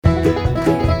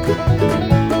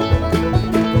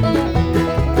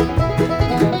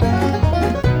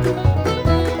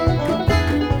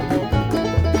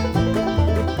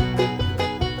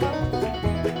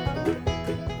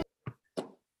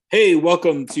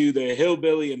welcome to the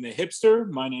Hillbilly and the Hipster.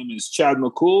 My name is Chad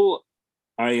McCool.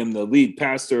 I am the lead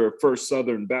pastor of First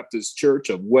Southern Baptist Church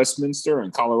of Westminster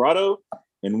in Colorado.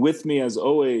 And with me, as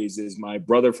always, is my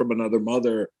brother from another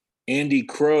mother, Andy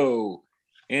Crow.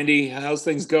 Andy, how's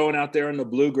things going out there in the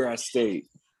Bluegrass State?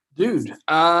 Dude,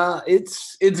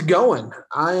 it's going.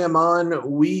 I am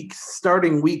on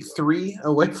starting week 3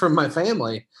 away from my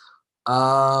family.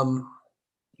 And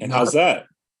how's that?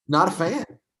 Not a fan.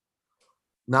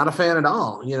 Not a fan at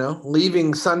all. You know,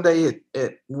 leaving Sunday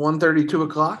at 1:30, 2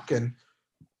 o'clock and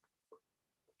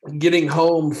getting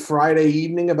home Friday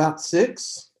evening about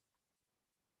 6.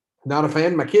 Not a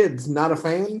fan. My kids, not a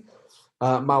fan.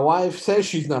 My wife says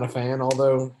she's not a fan,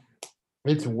 although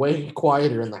it's way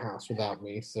quieter in the house without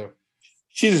me. So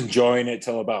she's enjoying it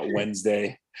till about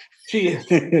Wednesday. She is.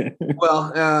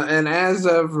 Well, and as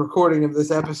of recording of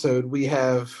this episode, we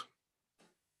have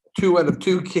 2 out of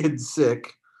 2 kids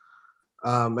sick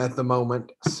at the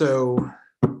moment. So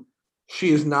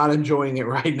she is not enjoying it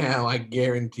right now. I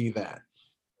guarantee that.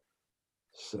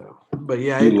 So, but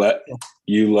yeah.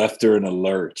 You left her in a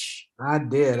lurch. I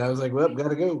did. I was like, well,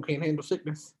 gotta go. Can't handle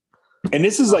sickness. And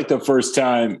this is like the first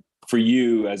time for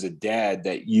you as a dad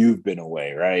that you've been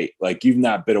away, right? Like you've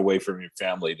not been away from your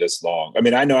family this long. I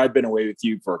mean, I know I've been away with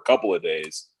you for a couple of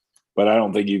days, but I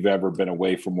don't think you've ever been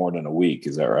away for more than a week.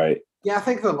 Is that right? Yeah, I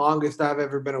think the longest I've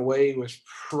ever been away was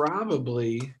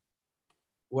probably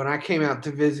when I came out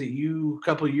to visit you a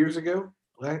couple of years ago.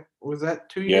 Was that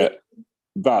 2 years? Yeah,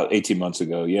 about 18 months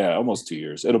ago. Yeah, almost 2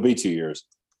 years. It'll be 2 years.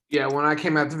 Yeah, when I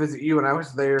came out to visit you and I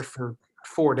was there for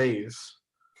 4 days.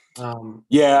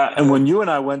 Yeah, and when you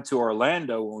and I went to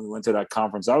Orlando, when we went to that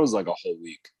conference, that was like a whole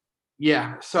week.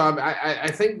 Yeah, so I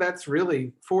think that's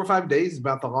really 4 or 5 days,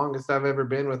 about the longest I've ever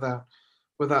been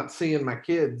without seeing my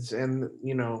kids, and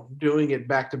you know, doing it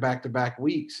back to back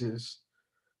weeks is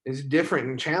different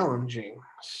and challenging.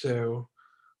 So,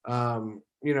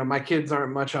 you know, my kids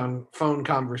aren't much on phone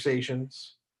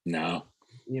conversations. No,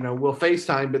 you know, we'll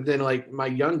FaceTime, but then like my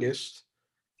youngest,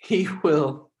 he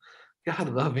will. God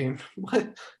love him.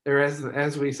 Or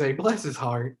as we say, bless his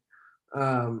heart.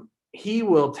 He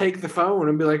will take the phone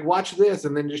and be like, watch this,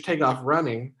 and then just take off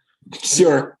running.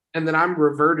 Sure. And then I'm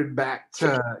reverted back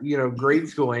to, you know, grade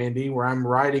school Andy, where I'm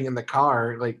riding in the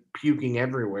car, like puking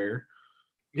everywhere,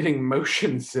 getting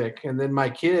motion sick. And then my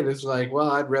kid is like, well,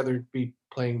 I'd rather be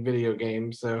playing video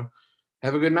games. So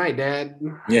have a good night, Dad.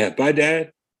 Yeah, bye,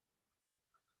 Dad.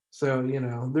 So, you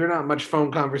know, they're not much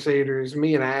phone conversators.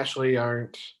 Me and Ashley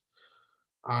aren't.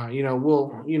 You know,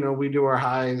 we do our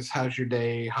highs, how's your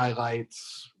day,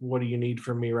 highlights, what do you need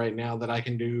from me right now that I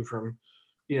can do from,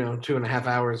 you know, 2.5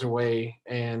 hours away,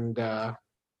 and all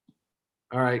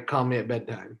right, call me at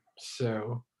bedtime.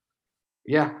 So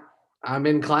yeah, I'm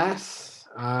in class.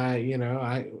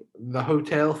 The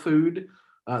hotel food,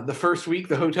 the first week,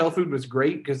 the hotel food was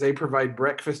great because they provide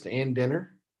breakfast and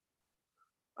dinner.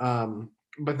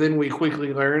 But then we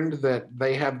quickly learned that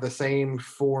they have the same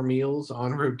 4 meals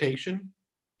on rotation.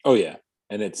 Oh yeah,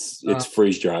 and it's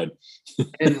freeze dried.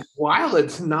 And while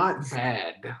it's not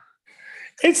bad,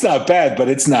 but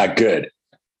it's not good.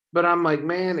 But I'm like,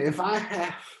 man,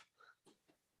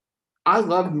 I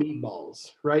love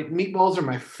meatballs, right? Meatballs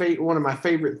are one of my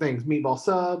favorite things. Meatball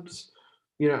subs,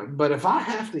 you know. But if I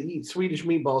have to eat Swedish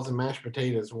meatballs and mashed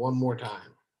potatoes one more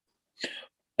time,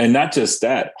 and not just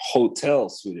that, hotel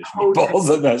Swedish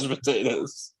meatballs and mashed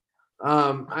potatoes.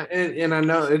 And I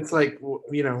know it's like,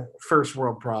 you know, first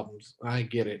world problems. I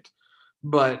get it.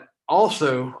 But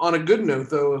also on a good note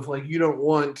though, if like you don't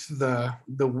want the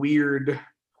weird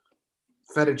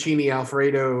fettuccine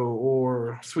Alfredo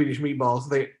or Swedish meatballs,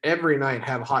 they every night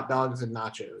have hot dogs and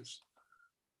nachos.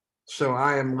 So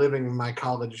I am living my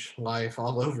college life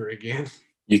all over again.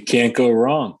 You can't go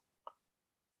wrong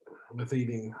with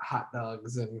eating hot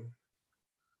dogs and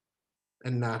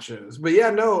nachos. But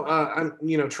yeah, no,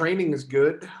 you know, training is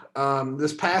good.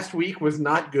 This past week was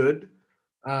not good.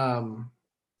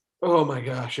 Oh my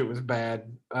gosh, it was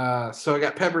bad. So I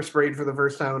got pepper sprayed for the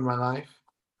first time in my life.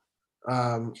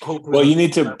 Well, you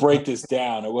need to break this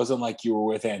down. It wasn't like you were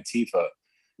with Antifa.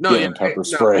 Pepper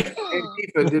spray.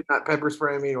 Antifa did not pepper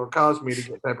spray me or cause me to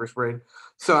get pepper sprayed.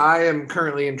 So I am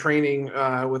currently in training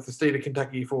with the state of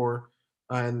Kentucky for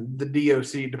the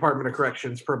DOC, Department of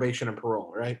Corrections, probation and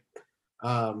parole, right?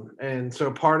 And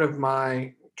so part of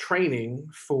my training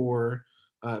for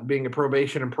being a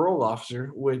probation and parole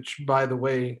officer, which, by the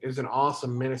way, is an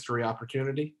awesome ministry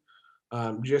opportunity,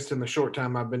 just in the short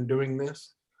time I've been doing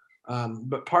this.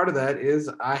 But part of that is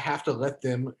I have to let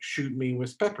them shoot me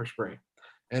with pepper spray.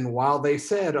 And while they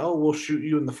said, oh, we'll shoot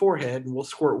you in the forehead and we'll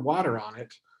squirt water on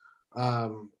it,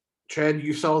 Chad,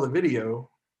 you saw the video.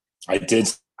 I did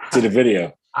see the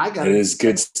video. It is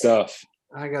good stuff.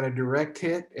 I got a direct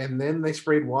hit, and then they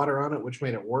sprayed water on it, which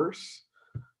made it worse.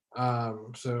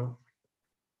 So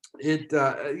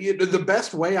the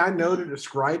best way I know to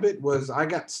describe it was I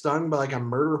got stung by like a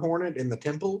murder hornet in the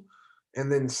temple,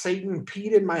 and then Satan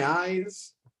peed in my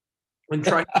eyes and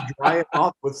tried to dry it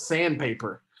off with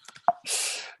sandpaper.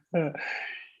 I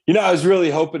was really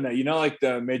hoping that, like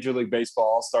the Major League Baseball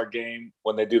All-Star game,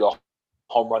 when they do the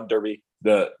home run derby,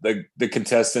 the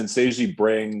contestants, they usually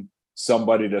bring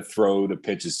somebody to throw the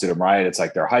pitches to them, right? It's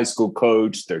like their high school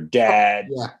coach, their dad,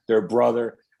 their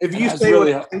brother. If you say what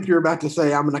I think you're about to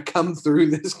say, I'm going to come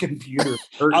through this computer.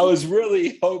 I was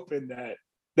really hoping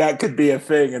that could be a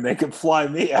thing and they could fly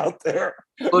me out there.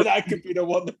 But I could be the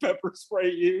one to pepper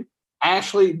spray you.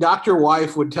 Ashley, Dr.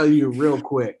 Wife would tell you real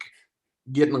quick,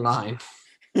 get in line.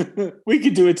 We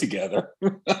could do it together.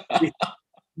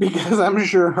 Because I'm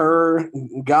sure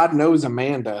God knows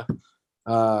Amanda,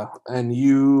 and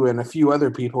you and a few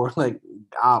other people are like,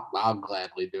 I'll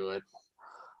gladly do it.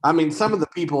 I mean, some of the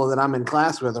people that I'm in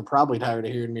class with are probably tired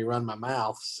of hearing me run my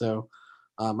mouth. So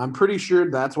I'm pretty sure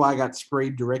that's why I got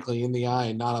sprayed directly in the eye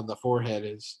and not on the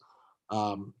forehead.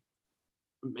 I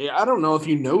don't know if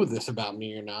you know this about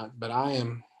me or not, but I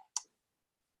am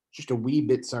just a wee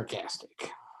bit sarcastic.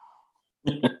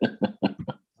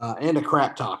 And a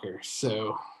crap talker.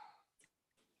 So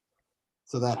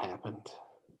that happened.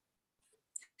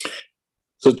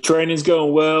 So training's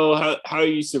going well. How are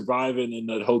you surviving in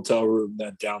that hotel room,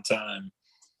 that downtime,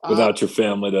 without your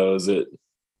family though? Is it,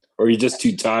 or are you just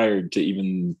too tired to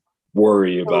even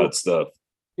worry about stuff?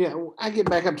 Yeah, I get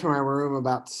back up to my room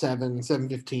about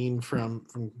 7:15 from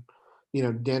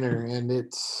dinner, and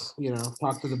it's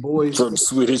talk to the boys from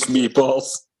Swedish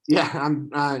meatballs. Yeah,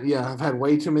 I've had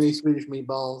way too many Swedish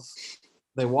meatballs.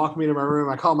 They walk me to my room.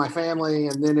 I call my family,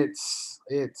 and then it's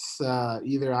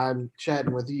either I'm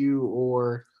chatting with you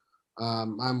or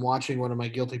I'm watching one of my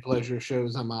guilty pleasure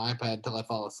shows on my iPad till I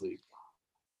fall asleep.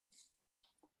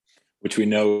 Which we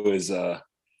know is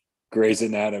Grey's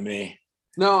Anatomy.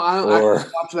 No, I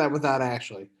watch that without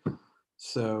Ashley.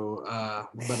 So,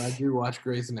 but I do watch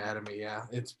Grey's Anatomy. Yeah,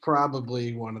 it's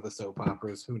probably one of the soap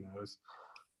operas. Who knows?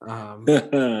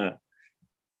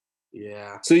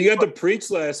 Yeah. So you got to preach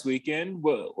last weekend.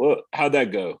 How'd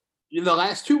that go? The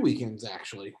last 2 weekends,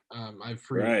 actually. I've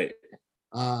preached. Right.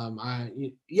 I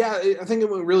think it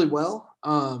went really well.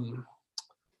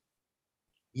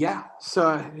 Yeah.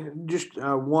 So just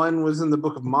one was in the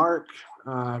book of Mark.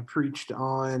 Preached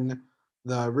on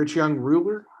the rich young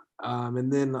ruler,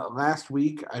 and then last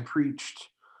week I preached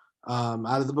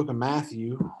out of the book of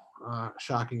Matthew.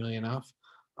 Shockingly enough,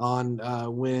 on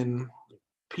when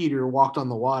Peter walked on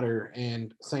the water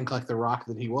and sank like the rock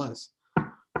that he was.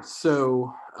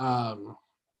 So I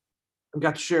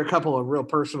got to share a couple of real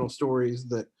personal stories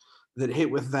that hit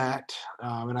with that,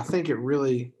 and I think it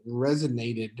really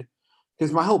resonated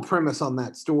because my whole premise on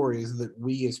that story is that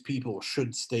we as people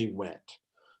should stay wet.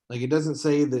 Like, it doesn't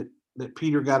say that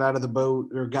Peter got out of the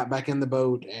boat or got back in the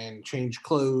boat and changed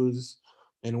clothes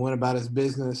and went about his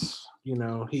business. They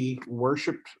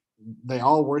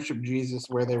all worshiped Jesus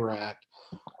where they were at,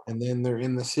 and then they're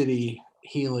in the city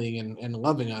healing and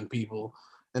loving on people.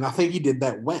 And I think he did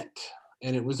that wet,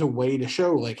 and it was a way to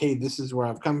show, like, hey, this is where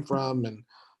I've come from, and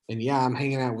yeah, I'm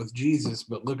hanging out with Jesus,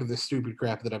 but look at this stupid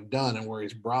crap that I've done and where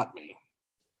he's brought me.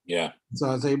 Yeah. So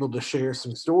I was able to share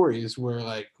some stories where,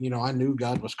 like, I knew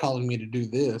God was calling me to do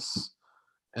this,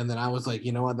 and then I was like,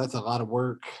 you know what, that's a lot of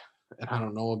work, and I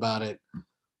don't know about it.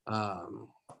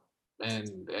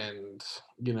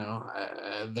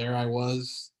 There I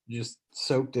was, just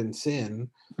soaked in sin,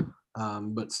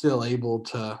 but still able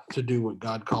to do what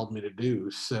God called me to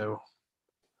do. So,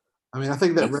 I mean, I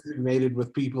think that resonated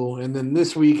with people. And then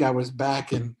this week I was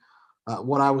back in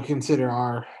what I would consider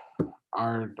our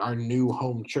new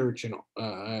home church in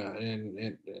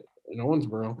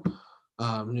Owensboro.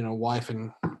 Wife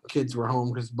and kids were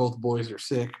home because both boys are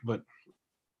sick, but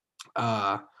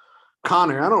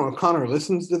Connor, I don't know if Connor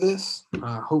listens to this.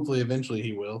 Hopefully eventually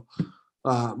he will.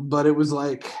 But it was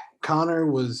like Connor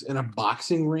was in a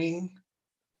boxing ring,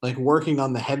 like working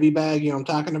on the heavy bag, you know what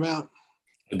I'm talking about?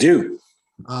 I do.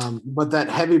 But that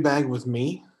heavy bag was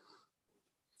me.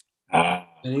 And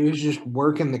he was just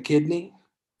working the kidney.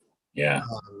 Yeah.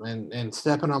 And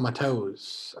stepping on my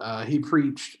toes. He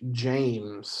preached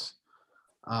James.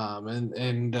 I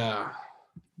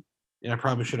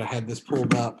probably should have had this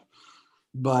pulled up.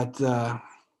 But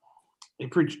he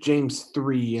preached James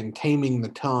 3 and taming the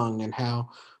tongue, and how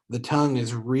the tongue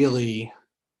is really,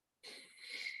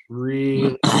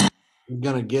 really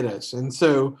going to get us. And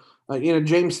so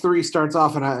James 3 starts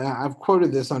off, and I've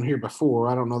quoted this on here before.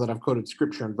 I don't know that I've quoted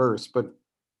scripture and verse, but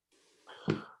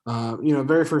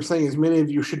very first thing is, many of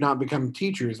you should not become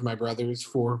teachers, my brothers,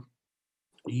 for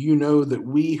you know that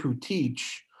we who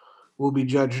teach will be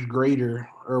judged greater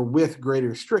or with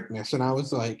greater strictness. And I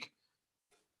was like,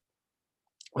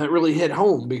 that really hit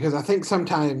home, because I think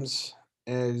sometimes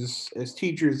as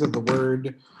teachers of the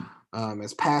word,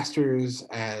 as pastors,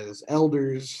 as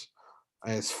elders,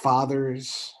 as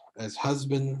fathers, as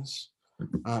husbands,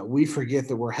 we forget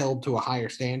that we're held to a higher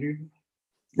standard.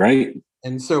 Right.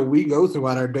 And so we go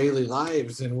throughout our daily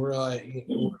lives and we're like,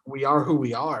 we are who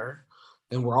we are,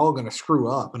 and we're all going to screw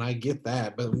up. And I get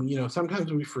that. But,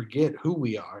 sometimes we forget who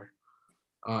we are.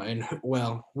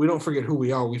 We don't forget who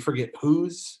we are. We forget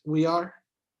whose we are.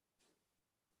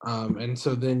 And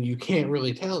so then you can't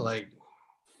really tell, like,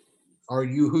 are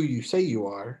you who you say you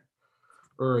are?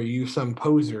 Or are you some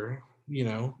poser,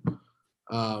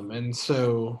 And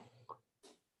so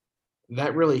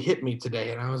that really hit me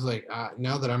today. And I was like,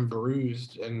 now that I'm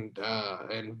bruised and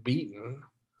beaten,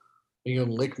 you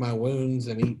gonna lick my wounds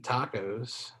and eat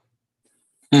tacos.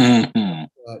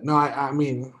 No, I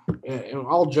mean,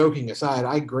 all joking aside,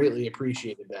 I greatly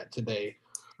appreciated that today.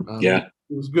 Yeah.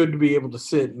 It was good to be able to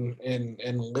sit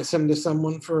and listen to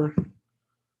someone for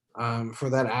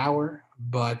that hour.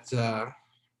 But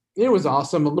it was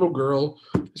awesome. A little girl,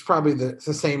 who's probably the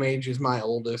same age as my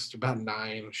oldest, about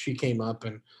 9. She came up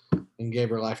and gave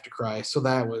her life to Christ. So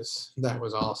that was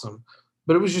awesome.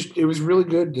 But it was really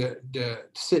good to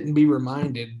sit and be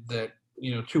reminded that,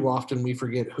 too often we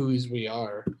forget whose we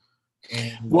are.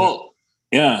 And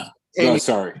yeah.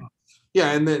 Sorry.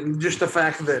 Yeah, and then just the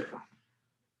fact that,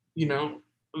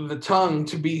 the tongue,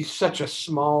 to be such a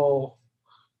small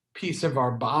piece of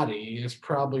our body, is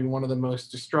probably one of the most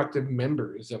destructive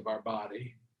members of our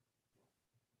body.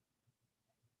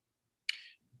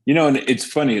 And it's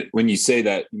funny when you say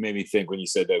that. You made me think when you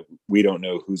said that we don't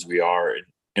know whose we are.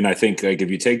 And I think, like,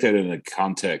 if you take that in the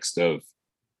context of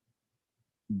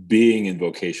being in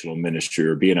vocational ministry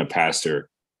or being a pastor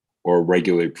or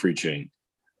regularly preaching,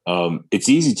 it's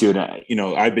easy to, and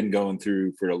I've been going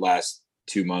through for the last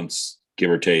 2 months, give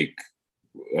or take,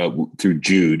 through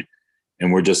Jude,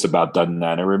 and we're just about done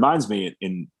that. It reminds me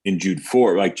in Jude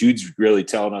 4, like, Jude's really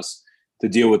telling us to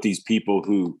deal with these people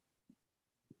who,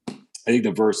 I think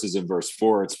the verse is in verse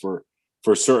 4. It's for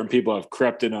certain people have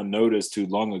crept in unnoticed, who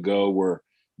long ago were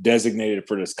designated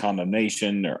for this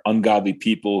condemnation. They're ungodly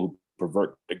people who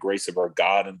pervert the grace of our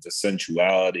God into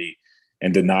sensuality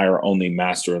and deny our only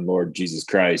Master and Lord Jesus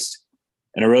Christ.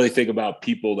 And I really think about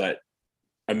people that,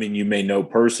 you may know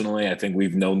personally. I think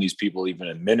we've known these people even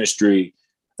in ministry,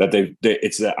 that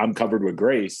it's that I'm covered with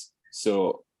grace,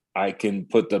 so I can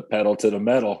put the pedal to the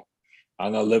metal.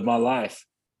 I'm gonna live my life,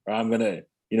 or I'm gonna,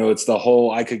 it's the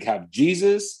whole, I could have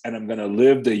Jesus and I'm gonna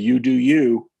live the you do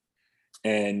you,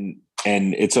 and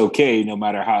it's okay no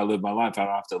matter how I live my life. I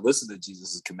don't have to listen to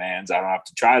Jesus's commands. I don't have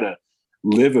to try to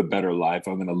live a better life.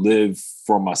 I'm gonna live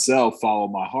for myself, follow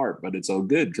my heart, but it's all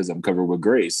good because I'm covered with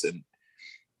grace.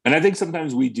 And I think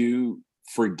sometimes we do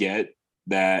forget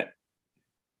that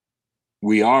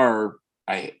we are,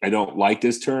 I don't like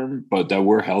this term, but that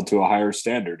we're held to a higher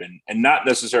standard, and not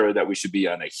necessarily that we should be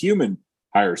on a human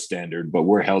higher standard, but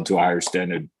we're held to a higher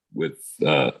standard with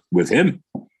him,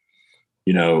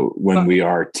 when we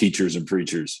are teachers and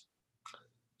preachers.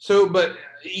 So, but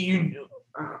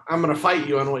I'm going to fight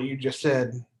you on what you just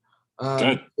said.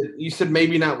 You said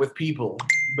maybe not with people,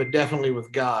 but definitely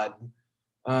with God.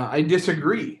 I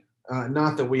disagree.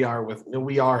 Not that we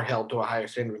are held to a higher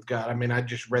standard with God. I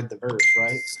just read the verse,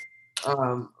 right?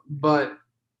 But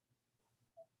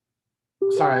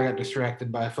sorry, I got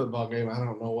distracted by a football game. I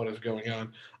don't know what is going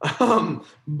on.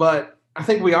 But I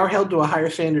think we are held to a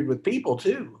higher standard with people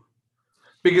too,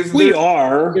 because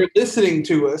they're listening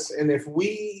to us. And if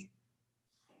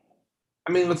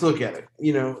let's look at it.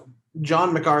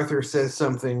 John MacArthur says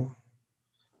something,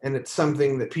 and it's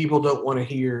something that people don't want to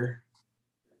hear.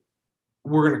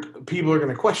 People are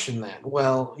gonna question that.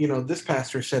 Well, this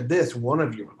pastor said this. One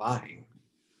of you are lying,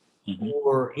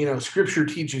 or Scripture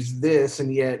teaches this,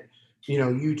 and yet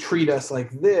you treat us like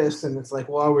this, and it's like,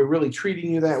 well, are we really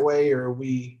treating you that way, or are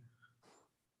we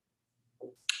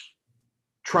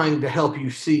trying to help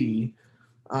you see?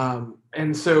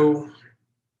 And so,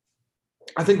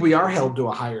 I think we are held to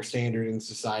a higher standard in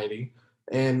society.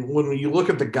 And when you look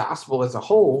at the gospel as a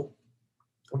whole,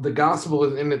 the gospel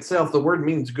is in itself, the word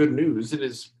means good news. It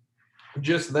is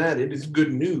just that. It is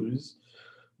good news.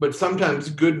 But sometimes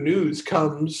good news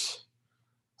comes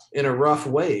in a rough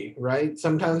way, right?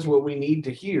 Sometimes what we need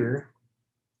to hear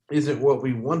isn't what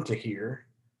we want to hear.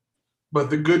 But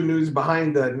the good news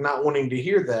behind that, not wanting to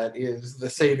hear that, is the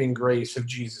saving grace of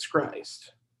Jesus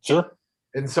Christ. Sure.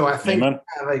 And so I think, Amen.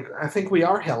 I think we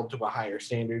are held to a higher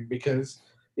standard, because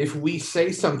if we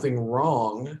say something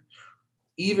wrong,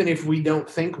 even if we don't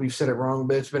think we've said it wrong,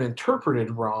 but it's been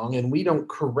interpreted wrong, and we don't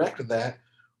correct that,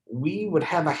 we would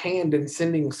have a hand in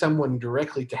sending someone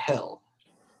directly to hell.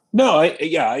 No,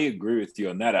 I agree with you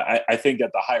on that. I think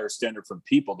at the higher standard from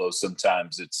people, though,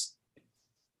 sometimes it's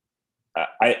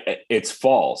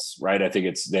false, right? I think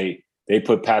it's they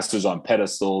put pastors on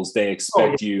pedestals. They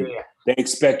expect you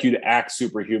to act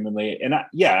superhumanly, and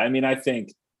I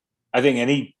think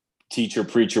any teacher,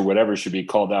 preacher, whatever should be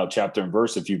called out chapter and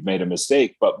verse if you've made a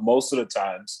mistake. But most of the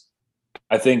times,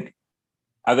 I think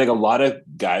a lot of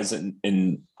guys, and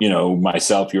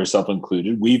myself, yourself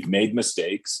included, we've made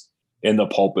mistakes in the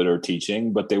pulpit or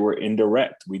teaching, but they were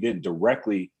indirect. We didn't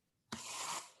directly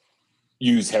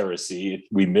use heresy.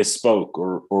 We misspoke,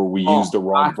 or we used the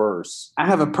wrong verse. I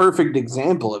have a perfect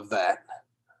example of that.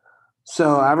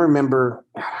 So I remember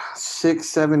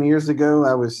 6-7 years ago,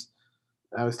 I was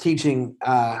teaching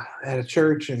at a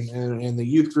church and in the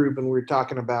youth group, and we were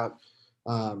talking about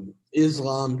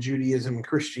Islam, Judaism, and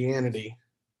Christianity.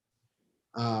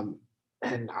 And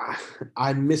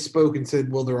I misspoke and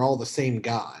said, "Well, they're all the same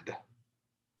God."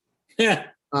 Yeah.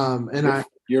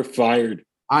 You're fired.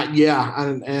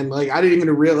 And like I didn't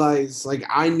even realize, like,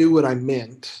 I knew what I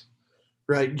meant,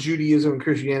 right? Judaism and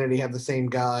Christianity have the same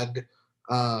God.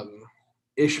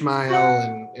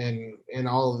 Ishmael and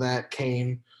all of that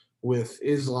came with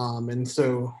Islam, and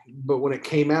so, but when it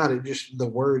came out, the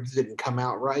words didn't come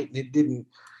out right, and it didn't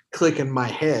click in my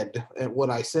head at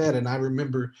what I said. And I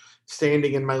remember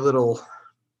standing in my little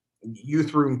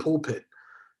youth room pulpit,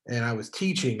 and I was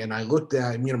teaching, and I looked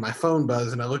at, my phone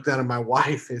buzzed, and I looked out, and my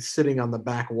wife is sitting on the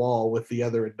back wall with the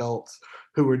other adults,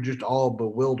 who were just all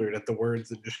bewildered at the words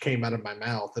that just came out of my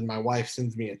mouth. And my wife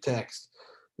sends me a text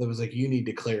that was like, "You need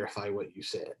to clarify what you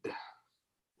said."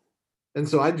 And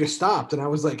so I just stopped, and I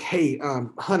was like, "Hey,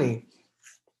 honey,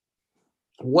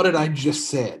 what did I just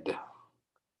said?"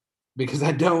 Because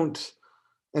I don't.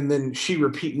 And then she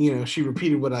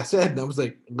repeated what I said, and I was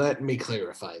like, "Let me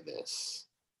clarify this."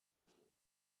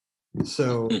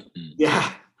 So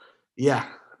yeah,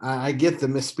 I get the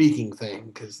misspeaking thing,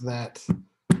 because that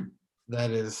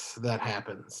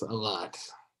happens a lot,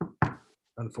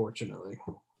 unfortunately.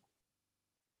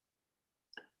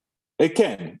 It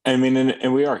can. I mean,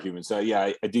 and we are humans. So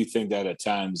I do think that at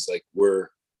times, like,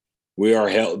 we are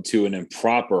held to an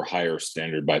improper higher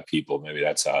standard by people. Maybe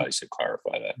that's how I should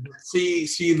clarify that.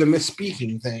 See the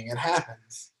misspeaking thing. It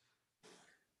happens.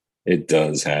 It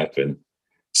does happen.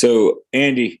 So,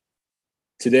 Andy,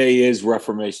 today is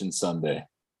Reformation Sunday.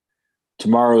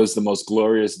 Tomorrow is the most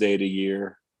glorious day of the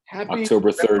year. Happy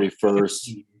October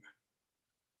 31st.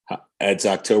 It's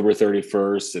October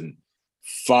 31st, and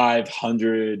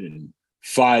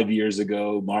 505 years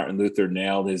ago, Martin Luther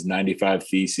nailed his 95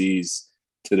 Theses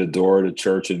to the door of the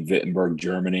church in Wittenberg,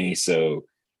 Germany. So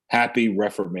happy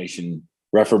Reformation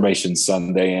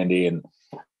Sunday, Andy. And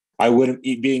I wouldn't,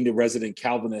 being the resident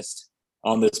Calvinist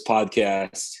on this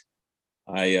podcast,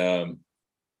 I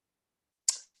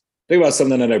think about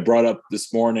something that I brought up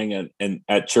this morning and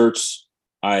at church.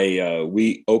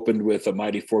 We opened with "A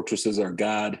Mighty Fortress Is Our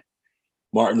God,"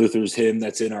 Martin Luther's hymn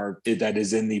that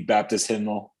is in the Baptist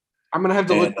hymnal. I'm gonna have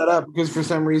to look that up, because for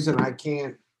some reason I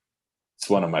can't. It's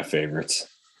one of my favorites.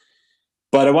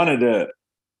 But I wanted to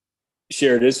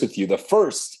share this with you. The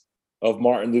first of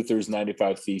Martin Luther's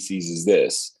 95 Theses is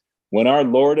this: when our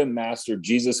Lord and Master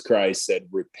Jesus Christ said,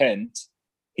 "Repent,"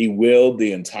 he willed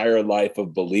the entire life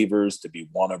of believers to be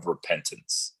one of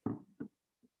repentance.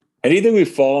 And either we've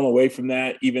fallen away from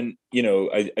that, even,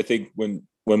 I think when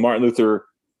Martin Luther,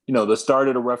 the start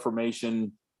of the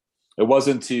Reformation, it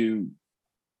wasn't to,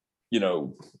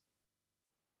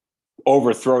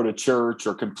 overthrow the church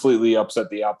or completely upset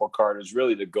the apple cart. Is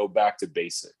really to go back to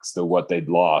basics, to what they'd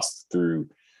lost through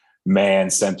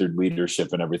man-centered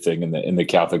leadership and everything in the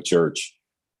Catholic Church.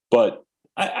 But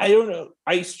I don't know.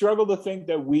 I struggle to think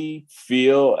that we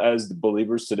feel as the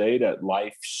believers today that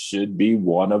life should be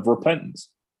one of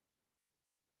repentance.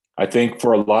 I think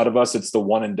for a lot of us, it's the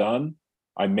one and done.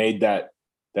 I made that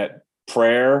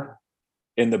prayer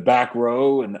in the back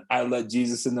row, and I let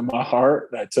Jesus into my heart,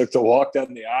 and I took the walk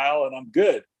down the aisle, and I'm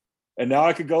good. And now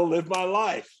I could go live my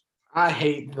life. I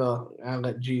hate the "I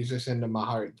let Jesus into my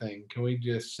heart" thing. Can we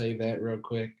just say that real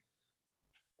quick?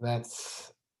 That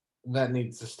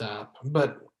needs to stop.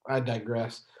 But I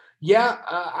digress. Yeah,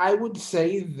 I would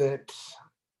say that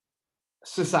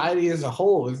society as a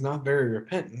whole is not very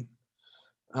repentant.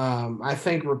 I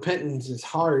think repentance is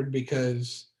hard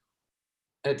because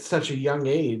at such a young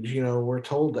age, we're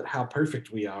told that how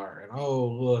perfect we are, and oh,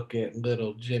 look at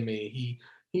little Jimmy,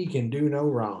 he can do no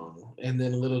wrong. And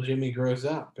then little Jimmy grows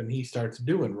up and he starts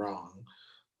doing wrong,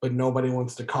 but nobody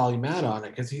wants to call him out on it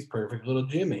because he's perfect little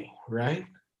Jimmy, right?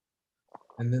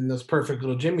 And then those perfect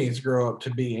little Jimmies grow up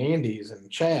to be Andys and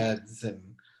Chads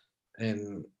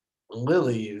and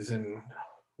Lilies, and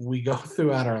we go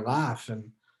throughout our life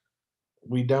and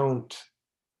we don't,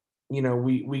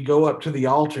 we go up to the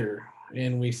altar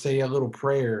and we say a little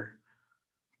prayer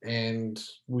and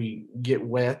we get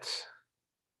wet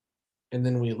and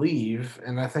then we leave.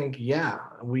 And I think, yeah,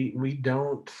 we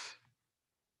don't,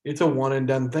 it's a one and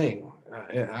done thing.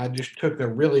 I just took the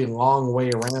really long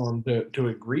way around to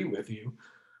agree with you.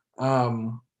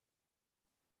 Um,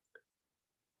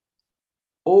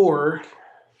 or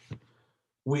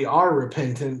we are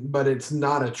repentant, but it's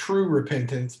not a true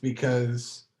repentance,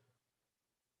 because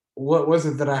what was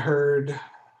it that I heard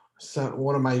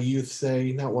one of my youth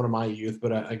say, not one of my youth,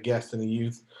 but a guest in the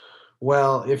youth?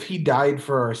 Well, if he died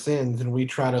for our sins and we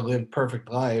try to live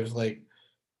perfect lives, like,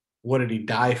 what did he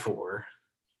die for?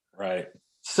 Right.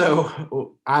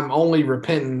 So I'm only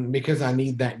repenting because I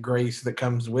need that grace that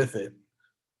comes with it.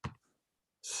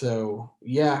 So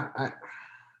yeah,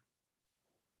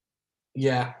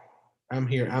 I'm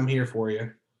here. I'm here for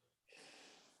you.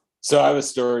 So I have a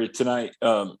story tonight.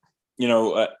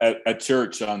 At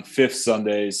church on fifth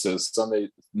Sundays, so Sunday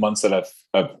months that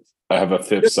I have a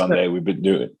fifth Sunday. We've been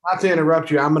doing. Not to interrupt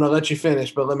you, I'm going to let you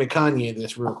finish, but let me Kanye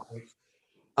this real quick.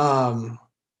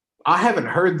 I haven't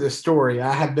heard this story.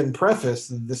 I have been prefaced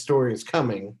that this story is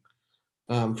coming.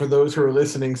 For those who are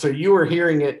listening, so you are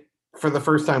hearing it for the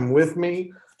first time with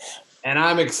me, and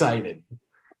I'm excited.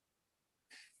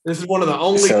 This is one of the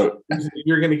only times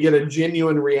you're going to get a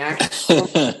genuine reaction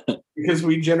because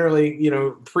we generally,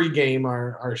 pregame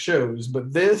our shows.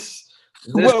 But this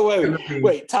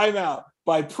wait, time out.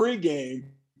 By pregame,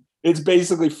 it's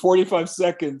basically 45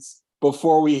 seconds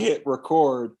before we hit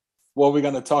record what we're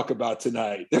going to talk about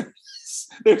tonight.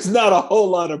 There's not a whole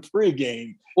lot of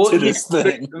pregame to this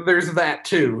thing. There's that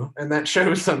too, and that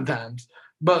shows sometimes.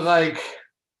 But like,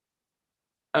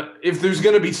 if there's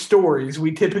going to be stories,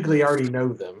 we typically already know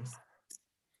them.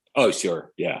 Oh,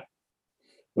 sure. Yeah.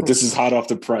 But this is hot off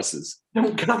the presses.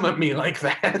 Don't come at me like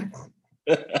that.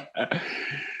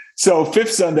 So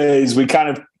fifth Sundays, we kind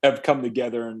of have come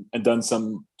together and done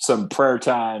some prayer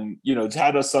time,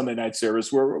 had a Sunday night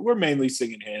service where we're mainly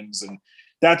singing hymns. And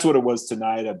that's what it was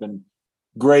tonight. I've been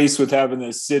graced with having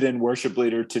this sit-in worship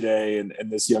leader today and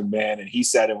this young man, and he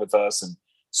sat in with us. And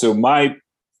so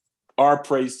our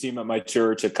praise team at my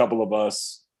church, a couple of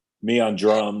us, me on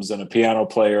drums and a piano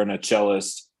player and a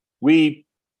cellist, we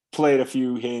played a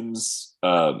few hymns.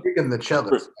 Speaking of the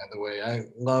cellist, by the way, I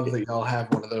love that y'all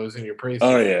have one of those in your praise team.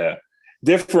 Oh yeah,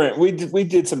 different. We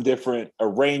did some different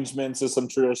arrangements of some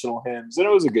traditional hymns, and it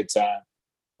was a good time.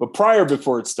 But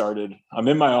before it started, I'm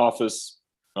in my office.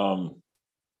 I'm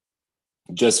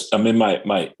in my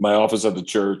office at the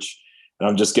church, and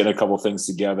I'm just getting a couple things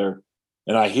together,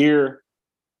 and I hear.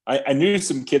 I knew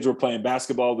some kids were playing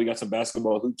basketball. We got some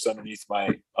basketball hoops underneath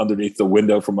the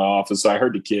window from my office. So I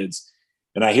heard the kids,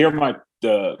 and I hear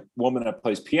the woman that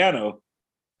plays piano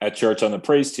at church on the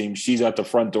praise team. She's at the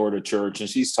front door to church and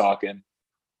she's talking.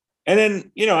 And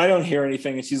then, I don't hear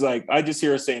anything. And she's like, I just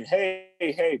hear her saying,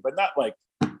 hey, but not like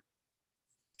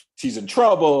she's in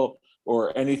trouble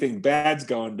or anything bad's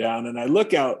going down. And I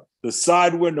look out the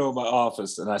side window of my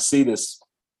office and I see this.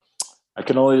 I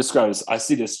can only describe this. I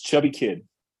see this chubby kid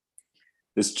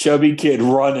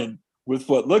running with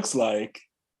what looks like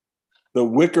the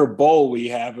wicker bowl we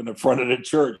have in the front of the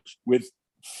church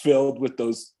filled with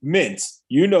those mints.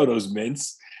 Those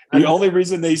mints. The only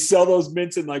reason they sell those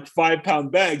mints in like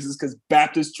 5-pound bags is because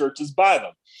Baptist churches buy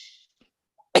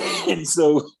them. And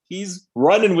so he's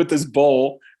running with this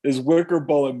wicker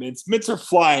bowl of mints. Mints are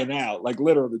flying out. Like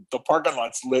literally the parking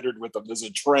lot's littered with them. There's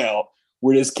a trail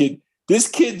where this kid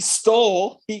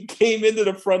he came into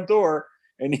the front door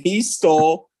and he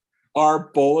stole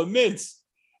our bowl of mints.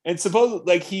 And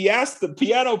supposedly, he asked the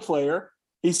piano player,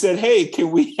 he said, hey, can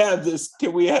we have this?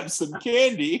 Can we have some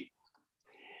candy?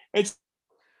 And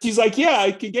she's like, yeah,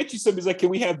 I can get you some. He's like, can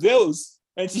we have those?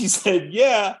 And she said,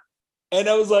 yeah. And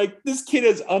I was like, this kid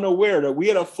is unaware that we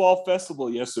had a fall festival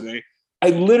yesterday. I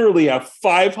literally have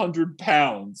 500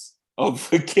 pounds of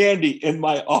candy in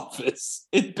my office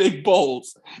in big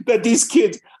bowls that these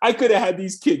kids, I could have had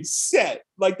these kids set.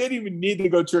 Like they didn't even need to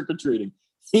go trick-or-treating.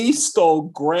 He stole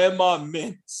grandma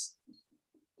mints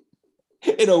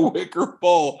in a wicker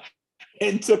bowl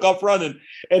and took off running.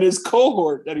 And his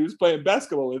cohort that he was playing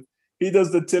basketball with, he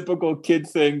does the typical kid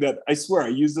thing that I swear I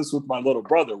used this with my little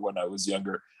brother when I was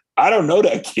younger. I don't know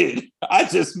that kid. I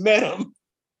just met him.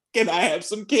 Can I have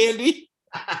some candy?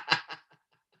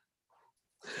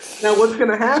 Now, what's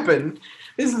going to happen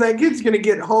is that kid's going to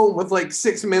get home with like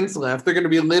 6 mints left. They're going to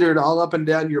be littered all up and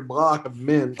down your block of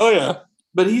mints. Oh, yeah.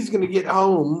 But he's going to get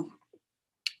home,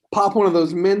 pop one of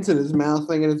those mints in his mouth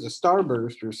thinking it's a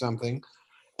Starburst or something,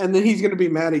 and then he's going to be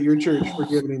mad at your church for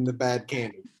giving him the bad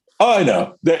candy. Oh, I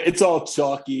know. It's all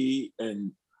chalky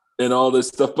and all this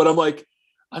stuff. But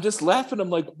I'm just laughing. I'm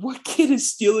like, what kid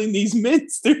is stealing these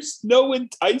mints? There's no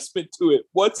enticement to it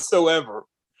whatsoever.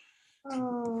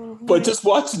 But just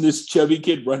watching this chubby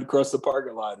kid run across the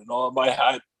parking lot, and all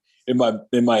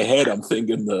in my head, I'm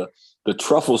thinking the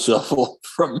truffle shuffle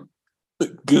from the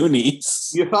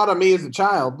Goonies. You thought of me as a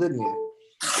child, didn't you?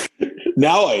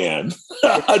 Now I am.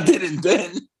 I didn't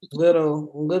then.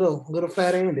 Little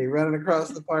fat Andy running across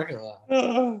the parking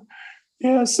lot.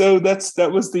 Yeah, so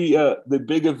that was the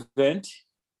big event.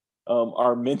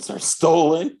 Our mints are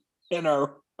stolen in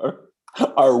our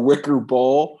wicker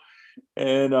bowl.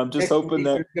 And I'm just hoping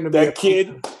that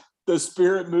kid, the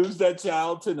spirit moves that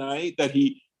child tonight, that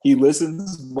he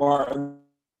listens more.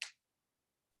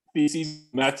 He sees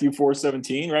Matthew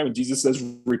 4:17, right? When Jesus says,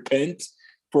 repent,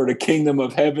 for the kingdom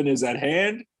of heaven is at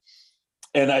hand.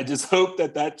 And I just hope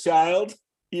that child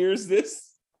hears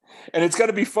this. And it's going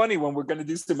to be funny when we're going to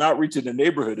do some outreach in the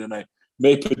neighborhood, and I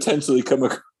may potentially come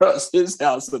across his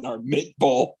house, and our mint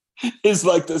bowl is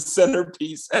like the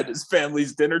centerpiece at his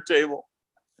family's dinner table.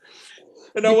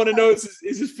 And I want to know, is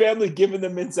his family giving the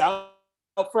mints out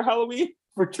for Halloween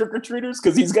for trick-or-treaters?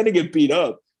 Because he's going to get beat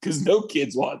up because no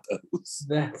kids want those.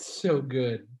 That's so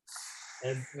good.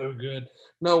 That's so good.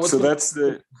 No,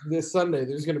 this Sunday,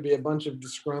 there's going to be a bunch of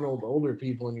disgruntled older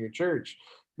people in your church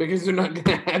because they're not going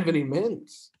to have any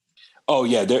mints. Oh,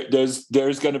 yeah. There's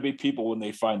going to be people when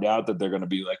they find out that they're going to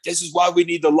be like, this is why we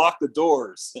need to lock the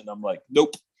doors. And I'm like,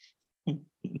 nope.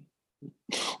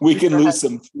 We can lose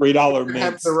some $3 mints.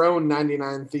 Have their own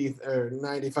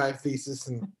 95 thesis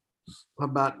and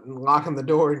about locking the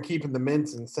door and keeping the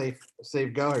mints in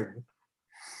safeguard.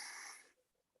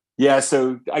 Yeah,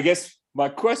 so I guess my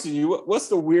question to you, what's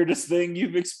the weirdest thing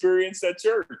you've experienced at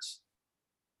church?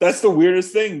 That's the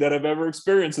weirdest thing that I've ever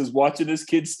experienced, is watching this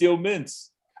kid steal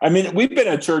mints. I mean, we've been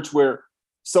at church where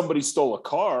somebody stole a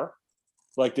car,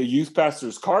 like the youth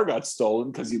pastor's car got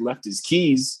stolen because he left his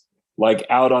keys like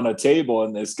out on a table,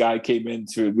 and this guy came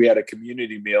we had a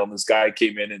community meal, and this guy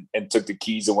came in and took the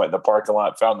keys and went in the parking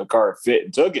lot, found the car, fit,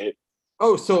 and took it.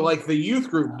 Oh, so like the youth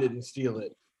group didn't steal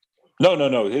it?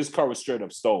 No. His car was straight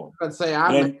up stolen. I'd say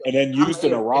and then used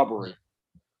in a robbery.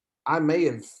 I may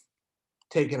have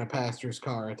taken a pastor's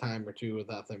car a time or two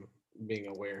without them being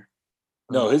aware.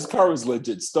 No, his car was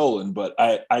legit stolen, but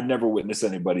I never witnessed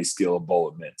anybody steal a bowl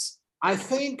of mints. I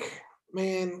think,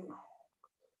 man,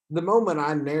 the moment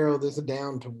I narrow this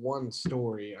down to one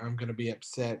story, I'm going to be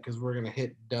upset because we're going to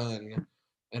hit done.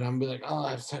 And I'm going to be like, oh,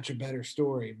 I have such a better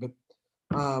story. But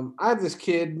I have this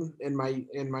kid in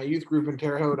my youth group in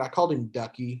Terre Haute. I called him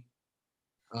Ducky.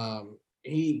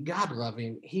 God love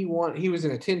him. He was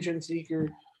an attention seeker,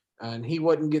 and he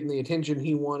wasn't getting the attention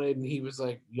he wanted. And he was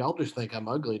like, y'all just think I'm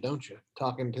ugly, don't you?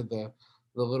 Talking to the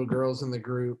little girls in the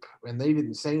group, and they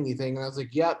didn't say anything. And I was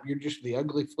like, yep, you're just the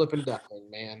ugly flipping duckling,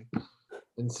 man.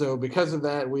 And so because of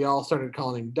that, we all started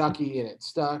calling him Ducky, and it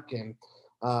stuck. And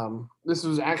this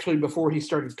was actually before he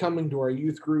started coming to our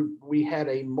youth group. We had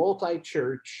a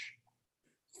multi-church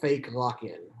fake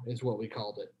lock-in is what we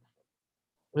called it.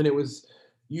 And it was,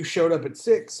 you showed up at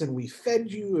 6 and we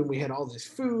fed you, and we had all this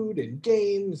food and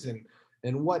games and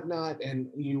whatnot. And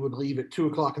you would leave at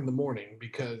 2:00 in the morning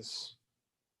because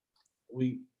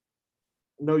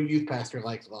no youth pastor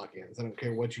likes lock-ins. I don't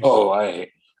care what you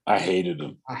say. I hated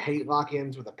them. I hate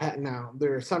lock-ins with a pet. Now,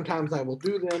 there are sometimes I will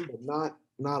do them, but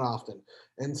not often.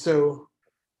 And so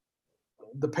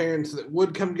the parents that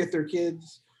would come get their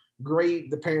kids,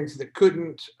 great. The parents that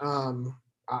couldn't,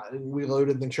 we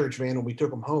loaded the church van and we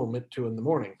took them home at 2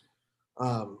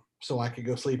 a.m. So I could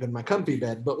go sleep in my comfy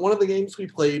bed. But one of the games we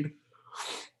played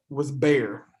was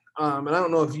Bear. And I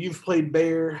don't know if you've played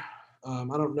Bear. I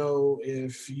don't know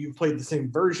if you've played the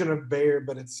same version of Bear,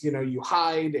 but it's, you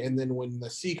hide, and then when the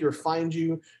seeker finds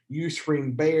you, you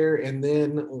scream Bear, and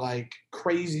then like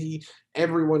crazy,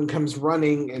 everyone comes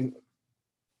running, and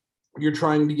you're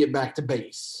trying to get back to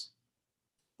base.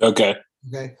 Okay.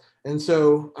 And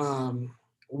so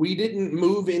we didn't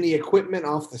move any equipment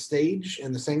off the stage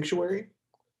in the sanctuary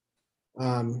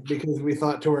because we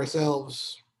thought to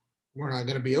ourselves, we're not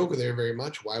going to be over there very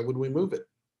much. Why would we move it?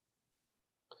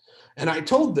 And I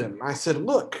told them, I said,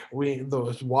 look, there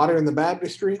was water in the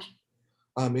baptistry.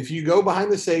 If you go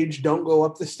behind the stage, don't go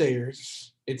up the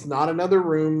stairs. It's not another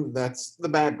room. That's the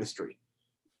baptistry.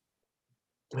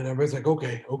 And everybody's like,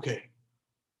 okay, okay.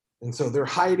 And so they're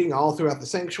hiding all throughout the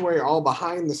sanctuary, all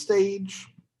behind the stage,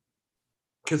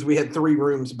 because we had 3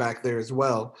 rooms back there as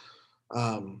well.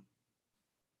 And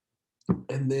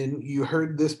then you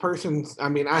heard this person. I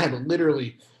mean, I had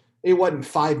literally, it wasn't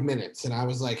 5 minutes. And I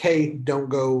was like, hey, don't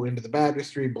go into the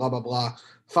baptistry, blah, blah, blah.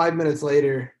 5 minutes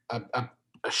later, a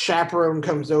chaperone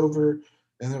comes over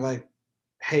and they're like,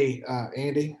 hey,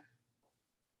 Andy,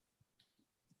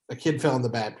 a kid fell in the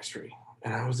baptistry.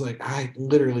 And I was like, I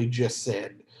literally just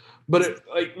said. But it,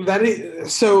 like that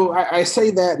is, so I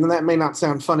say that, and that may not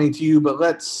sound funny to you, but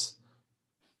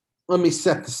let me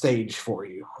set the stage for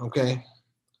you, okay?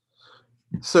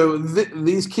 So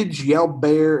these kids yell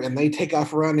bear and they take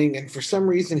off running, and for some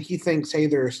reason he thinks, hey,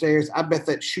 there are stairs. I bet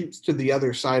that shoots to the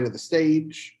other side of the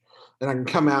stage, and I can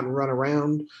come out and run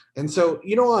around. And so,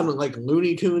 you know, on like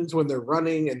Looney Tunes when they're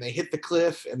running and they hit the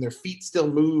cliff and their feet still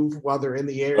move while they're in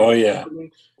the air. Oh yeah,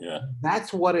 yeah.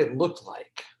 That's what it looked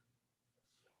like.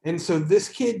 And so this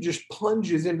kid just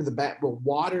plunges into the back, but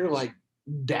water like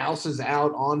douses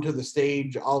out onto the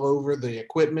stage all over the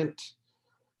equipment.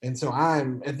 And so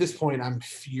at this point, I'm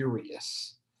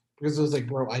furious because I was like,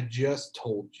 bro, I just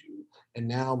told you. And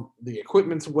now the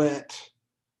equipment's wet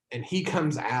and he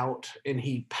comes out and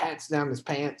he pats down his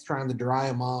pants trying to dry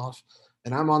them off.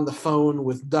 And I'm on the phone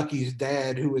with Ducky's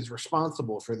dad, who is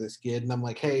responsible for this kid. And I'm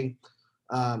like, hey,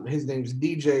 his name's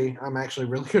DJ. I'm actually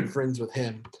really good friends with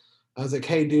him. I was like,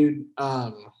 hey, dude,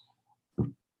 I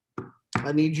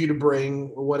need you to bring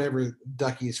whatever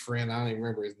Ducky's friend, I don't even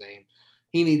remember his name.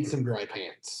 He needs some dry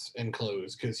pants and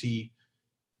clothes because he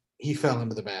fell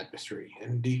into the baptistry.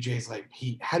 And DJ's like,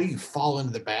 how do you fall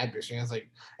into the baptistry? And I was like,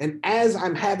 and as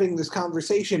I'm having this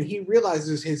conversation, he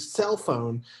realizes his cell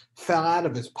phone fell out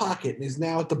of his pocket and is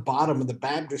now at the bottom of the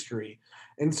baptistry.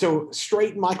 And so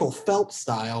straight Michael Phelps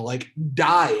style, like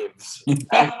dives.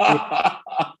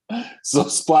 So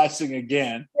splashing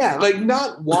again. Yeah, like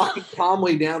not walking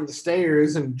calmly down the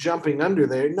stairs and jumping under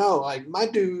there. No, like my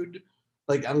dude,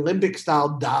 like Olympic style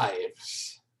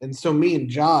dives. And so me and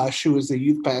Josh, who was the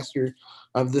youth pastor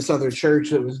of this other church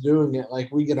that was doing it,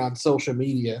 like we get on social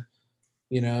media,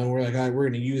 you know, and we're like, all right, we're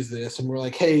going to use this. And we're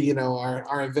like, hey, you know,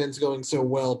 our event's going so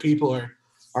well. People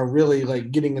are really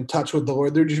like getting in touch with the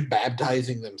Lord. They're just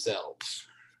baptizing themselves.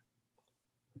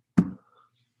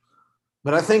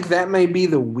 But I think that may be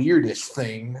the weirdest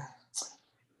thing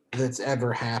that's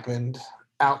ever happened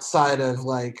outside of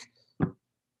like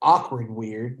awkward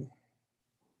weird.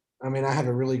 I mean, I have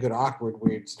a really good awkward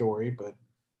weird story, but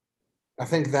I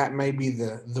think that may be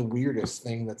the weirdest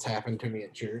thing that's happened to me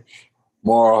at church.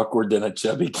 More awkward than a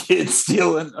chubby kid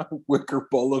stealing a wicker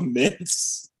bowl of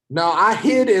mints. No, I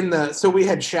hid so we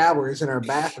had showers in our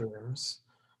bathrooms,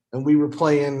 and we were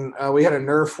playing. We had a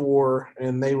Nerf war,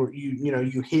 and they were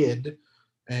you hid,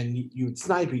 and you would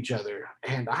snipe each other.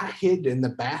 And I hid in the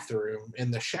bathroom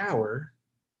in the shower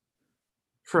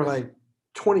for like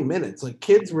 20 minutes. Like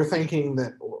kids were thinking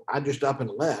that I just up and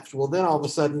left. Well, then all of a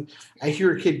sudden I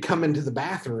hear a kid come into the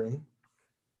bathroom,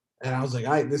 and I was like,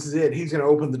 all right, this is it. He's going to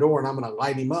open the door and I'm going to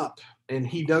light him up. And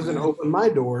he doesn't open my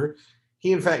door.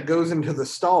 He in fact goes into the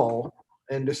stall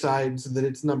and decides that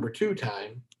it's number 2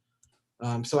 time.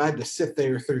 So I had to sit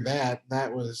there through that.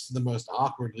 That was the most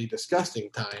awkwardly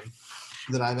disgusting time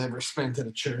that I've ever spent at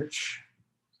a church.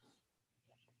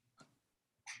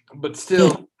 But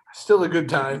still a good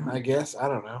time, I guess. I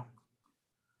don't know.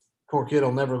 Poor kid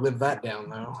will never live that down,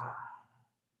 though.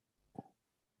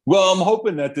 Well, I'm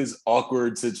hoping that this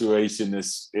awkward situation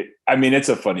it's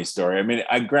a funny story. I mean,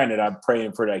 granted, I'm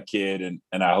praying for that kid,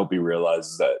 and I hope he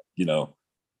realizes that, you know,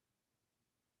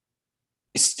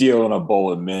 stealing a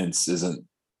bowl of mints isn't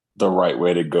the right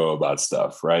way to go about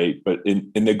stuff, right? But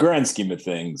in the grand scheme of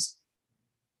things,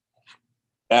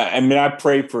 I mean, I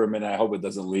pray for him, and I hope it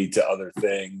doesn't lead to other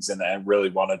things. And I really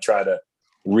want to try to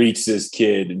reach this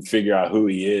kid and figure out who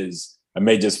he is. I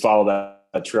may just follow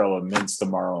that trail of mints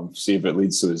tomorrow and see if it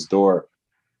leads to his door.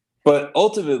 But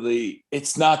ultimately,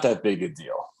 it's not that big a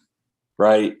deal,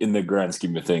 right? In the grand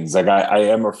scheme of things. Like I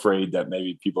am afraid that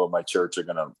maybe people at my church are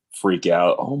going to freak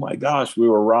out. Oh my gosh, we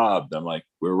were robbed. I'm like,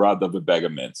 we were robbed of a bag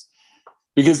of mints.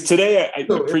 Because today I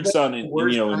preached on it.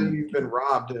 You've been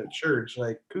robbed at church.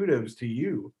 Like kudos to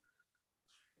you.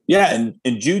 Yeah, and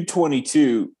in Jude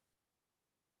 22,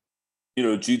 you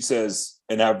know, Jude says,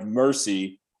 "And have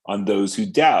mercy on those who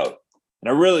doubt." And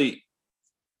I really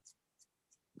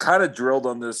kind of drilled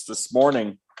on this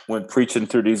morning when preaching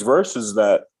through these verses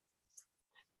that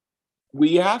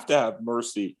we have to have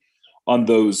mercy on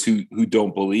those who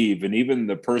don't believe, and even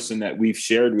the person that we've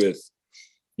shared with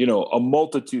a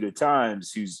multitude of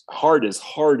times whose heart is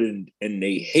hardened and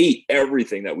they hate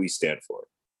everything that we stand for.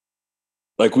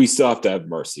 Like, we still have to have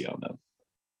mercy on them.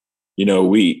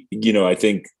 I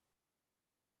think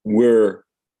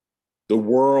the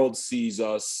world sees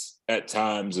us at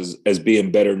times as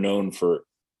being better known for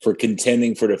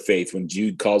contending for the faith. When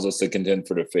Jude calls us to contend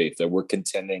for the faith, that we're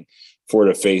contending for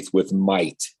the faith with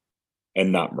might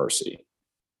and not mercy.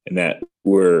 And that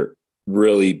we're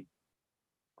really,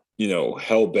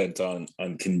 hell-bent on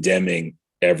condemning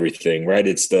everything, right?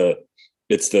 It's the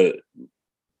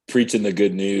preaching the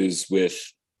good news with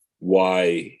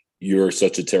why you're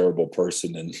such a terrible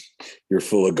person and you're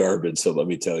full of garbage. So let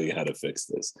me tell you how to fix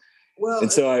this. Well,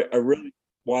 and so I really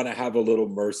want to have a little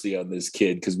mercy on this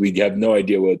kid, because we have no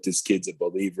idea what this kid's a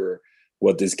believer,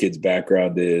 what this kid's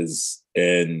background is.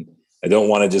 And I don't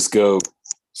want to just go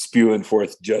spewing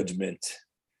forth judgment,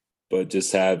 but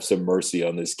just have some mercy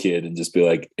on this kid and just be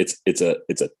like, it's a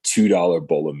 $2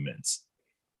 bowl of mints.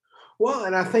 Well,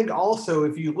 and I think also,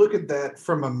 if you look at that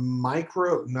from a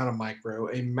macro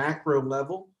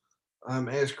level,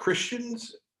 as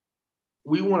Christians,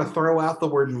 we want to throw out the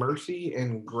word mercy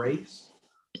and grace.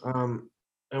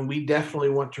 And we definitely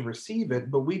want to receive it,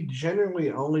 but we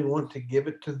generally only want to give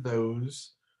it to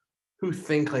those who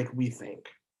think like we think.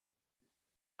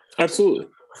 Absolutely.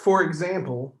 For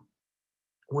example,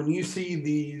 when you see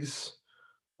these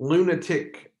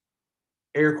lunatic,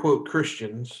 air quote,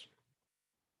 Christians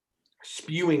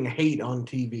spewing hate on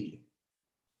TV,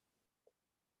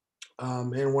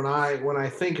 and when I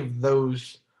think of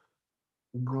those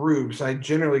groups, I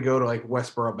generally go to like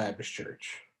Westboro Baptist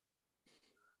Church.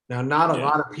 Now, not a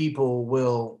lot of people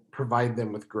will provide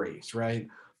them with grace, right?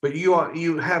 But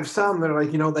you have some that are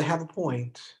like, they have a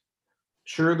point.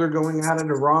 Sure, they're going at it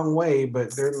the wrong way,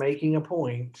 but they're making a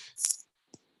point.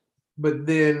 But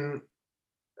then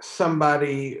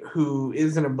somebody who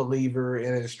isn't a believer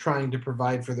and is trying to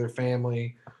provide for their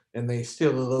family, and they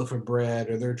steal a loaf of bread,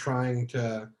 or they're trying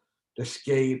to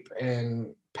escape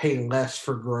and pay less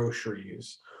for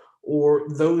groceries, or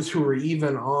those who are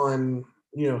even on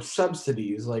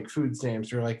subsidies like food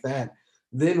stamps or like that,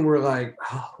 then we're like,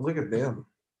 oh, look at them.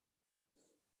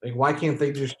 Like, why can't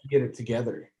they just get it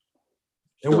together?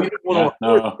 And we don't want to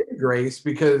afford grace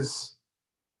because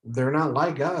they're not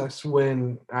like us,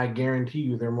 when I guarantee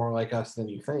you they're more like us than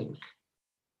you think.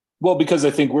 Well, because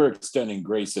I think we're extending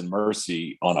grace and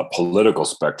mercy on a political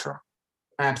spectrum.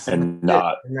 Absolutely. And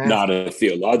not a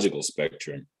theological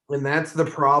spectrum. And that's the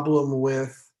problem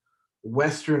with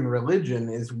Western religion,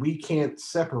 is we can't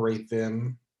separate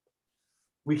them.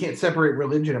 We can't separate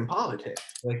religion and politics.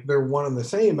 Like, they're one and the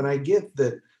same. And I get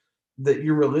that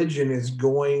your religion is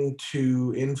going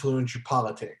to influence your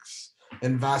politics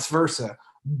and vice versa.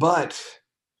 But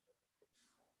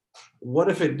what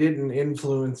if it didn't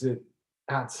influence it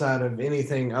outside of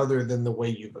anything other than the way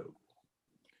you vote?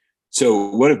 So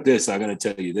what if I'm going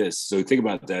to tell you this. So think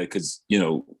about that, because,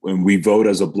 when we vote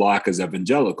as a block as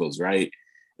evangelicals, right?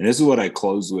 And this is what I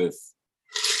close with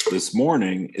this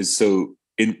morning, is so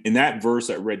in that verse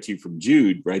I read to you from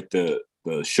Jude, right? The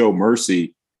show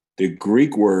mercy, the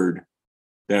Greek word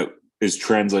that is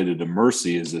translated to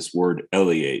mercy is this word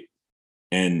eliate.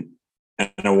 And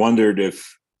I wondered,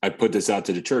 if I put this out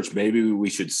to the church, maybe we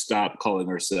should stop calling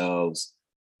ourselves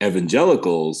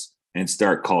evangelicals and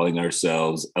start calling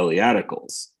ourselves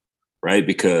Eliaticals, right?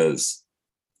 Because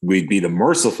we'd be the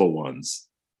merciful ones,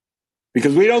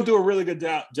 because we don't do a really good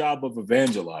job of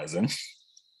evangelizing.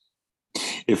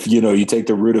 If, you take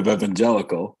the root of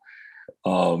evangelical,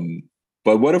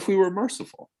 but what if we were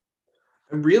merciful?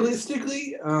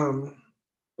 Realistically,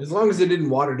 as long as it didn't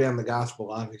water down the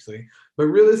gospel, obviously, but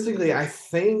realistically, I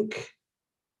think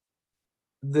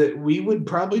that we would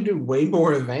probably do way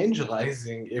more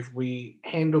evangelizing if we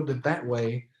handled it that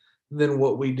way than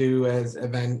what we do as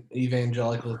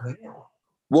evangelicals now.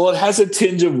 Well, it has a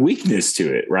tinge of weakness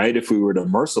to it, right? If we were the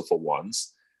merciful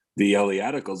ones, the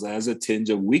Eliaticals, has a tinge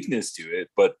of weakness to it.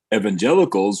 But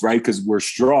evangelicals, right, because we're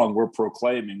strong, we're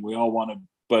proclaiming, we all want to,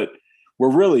 but we're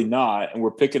really not, and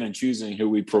we're picking and choosing who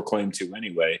we proclaim to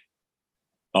anyway.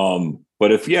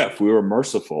 But if we were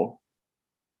merciful,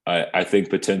 I think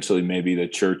potentially maybe the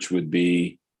church would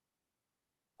be,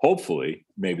 hopefully,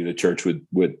 maybe the church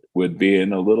would be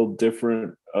in a little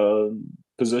different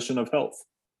position of health.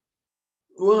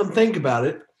 Well, and think about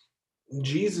it.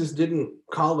 Jesus didn't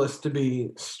call us to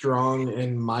be strong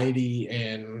and mighty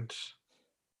and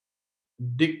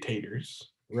dictators,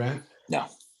 right? No.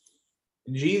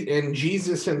 And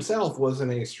Jesus himself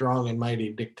wasn't a strong and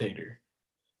mighty dictator.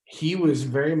 He was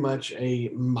very much a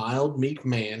mild, meek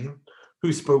man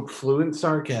who spoke fluent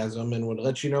sarcasm and would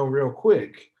let you know real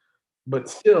quick, but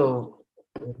still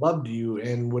loved you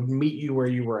and would meet you where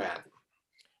you were at.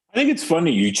 I think it's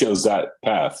funny you chose that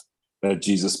path, that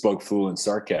Jesus spoke fluent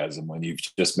sarcasm, when you've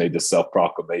just made the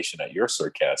self-proclamation that you're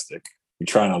sarcastic. You're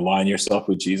trying to align yourself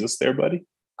with Jesus there, buddy?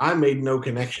 I made no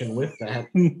connection with that.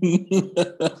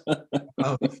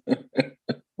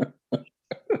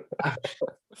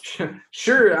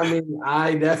 Sure, I mean,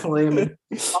 I definitely am a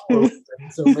follower,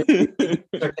 so maybe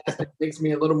sarcastic makes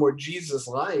me a little more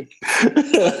Jesus-like.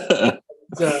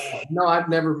 No, I've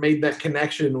never made that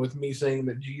connection with me saying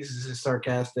that Jesus is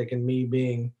sarcastic and me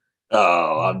being.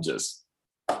 Oh, I'm just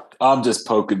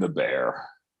poking the bear.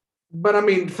 But I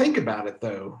mean, think about it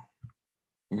though.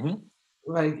 Mm-hmm.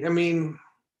 Like, I mean,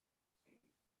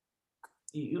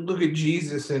 you look at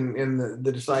Jesus and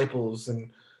the disciples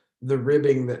and the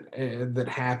ribbing that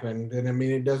happened, and I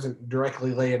mean, it doesn't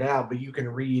directly lay it out, but you can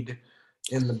read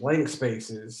in the blank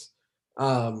spaces.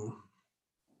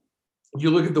 You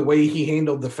look at the way he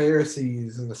handled the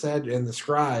Pharisees and the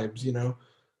scribes.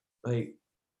 Like,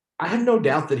 I have no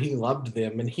doubt that he loved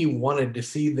them and he wanted to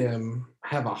see them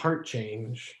have a heart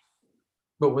change.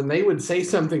 But when they would say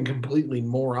something completely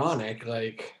moronic,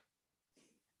 like,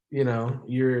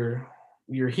 you're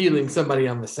healing somebody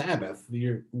on the Sabbath,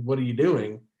 what are you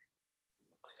doing?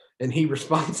 And he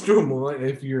responds to him, well,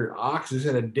 if your ox is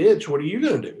in a ditch, what are you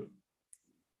going to do?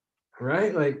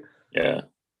 Right? Like, yeah.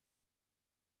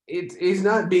 He's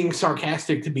not being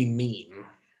sarcastic to be mean.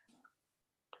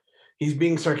 He's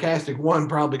being sarcastic, one,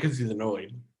 probably because he's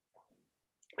annoyed.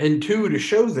 And two, to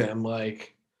show them,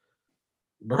 like,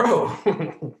 bro,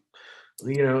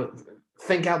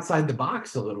 think outside the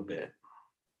box a little bit.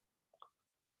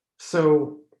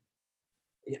 So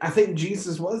I think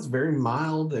Jesus was very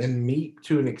mild and meek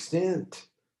to an extent.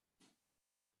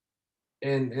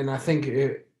 And I think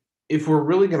if we're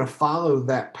really going to follow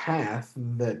that path,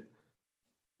 that,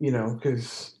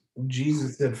 because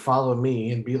Jesus said, follow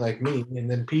me and be like me. And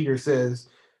then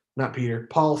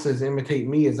Paul says, imitate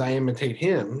me as I imitate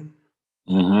him.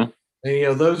 Mm-hmm.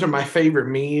 And, those are my favorite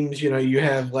memes. You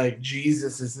have like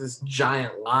Jesus is this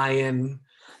giant lion,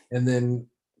 and then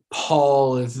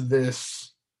Paul is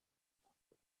this,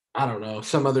 I don't know,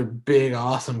 some other big,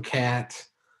 awesome cat.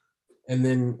 And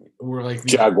then we're like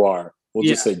Jaguar. We'll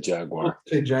just say Jaguar. We'll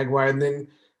say Jaguar. And then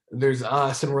there's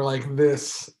us, and we're like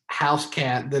this house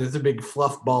cat that is a big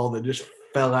fluff ball that just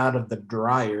fell out of the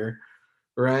dryer,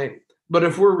 right? But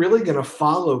if we're really going to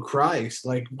follow Christ,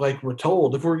 like we're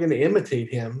told, if we're going to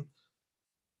imitate him,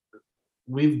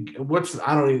 what's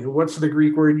the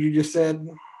Greek word you just said?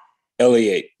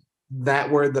 Eliate. That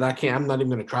word that I'm not even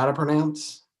going to try to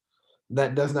pronounce.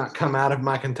 That does not come out of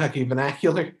my Kentucky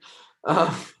vernacular.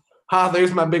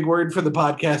 There's my big word for the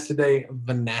podcast today,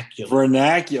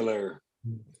 vernacular.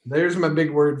 There's my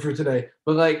big word for today.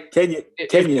 But like, can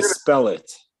you spell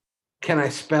it? Can I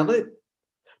spell it?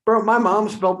 Bro, my mom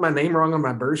spelled my name wrong on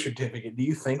my birth certificate. Do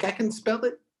you think I can spell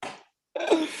it?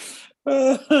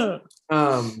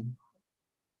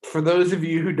 For those of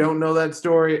you who don't know that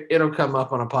story, it'll come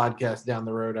up on a podcast down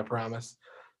the road, I promise.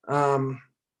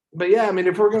 But yeah, I mean,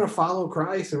 if we're going to follow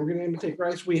Christ and we're going to imitate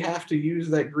Christ, we have to use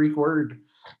that Greek word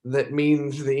that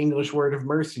means the English word of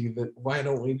mercy. That why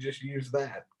don't we just use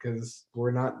that? Because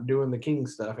we're not doing the king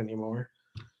stuff anymore.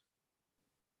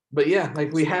 But yeah,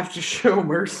 like, we have to show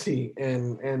mercy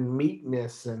and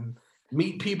meekness and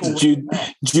meet people. Jude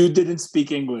didn't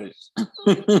speak English.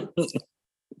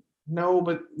 No,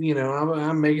 but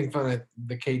I'm making fun of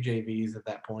the KJVs at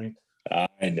that point.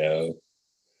 I know.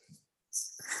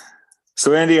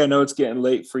 So Andy, I know it's getting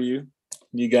late for you.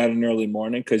 You got an early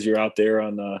morning because you're out there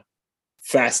on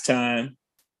fast time.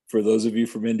 For those of you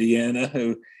from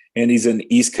Indiana, Andy's in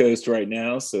the East Coast right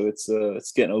now, so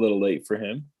it's getting a little late for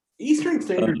him. Eastern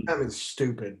Standard Time is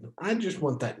stupid. I just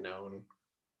want that known.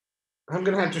 I'm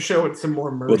gonna have to show it some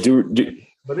more mercy. Well,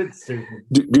 but it's stupid.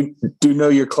 Do know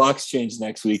your clocks change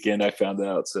next weekend? I found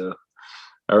out, so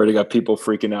I already got people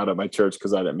freaking out at my church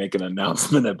because I didn't make an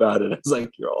announcement about it. I was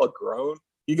like, "You're all grown.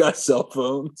 You got cell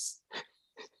phones.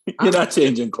 You're not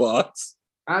changing clocks."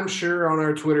 I'm sure on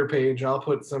our Twitter page, I'll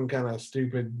put some kind of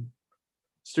stupid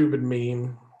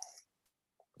meme.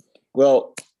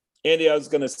 Well, Andy, I was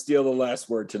going to steal the last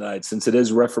word tonight since it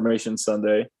is Reformation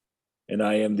Sunday, and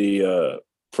I am the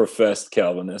professed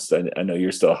Calvinist. I know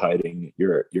you're still hiding.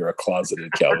 You're a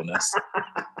closeted Calvinist.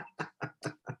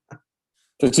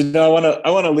 But I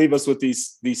want to leave us with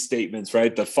these statements,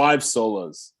 right? The 5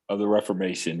 solas of the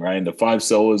Reformation, right? And the 5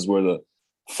 solas were the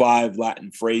 5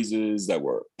 Latin phrases that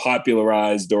were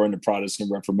popularized during the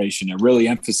Protestant Reformation and really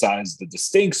emphasized the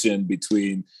distinction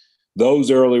between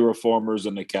those early reformers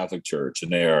and the Catholic Church.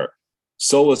 And they are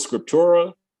sola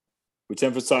scriptura, which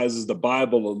emphasizes the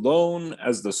Bible alone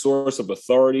as the source of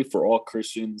authority for all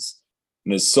Christians.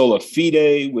 And there's sola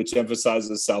fide, which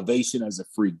emphasizes salvation as a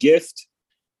free gift.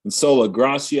 And sola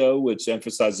gratia, which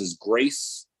emphasizes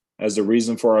grace as a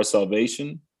reason for our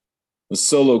salvation. And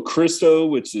solo Christo,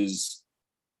 which is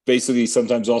basically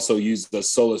sometimes also used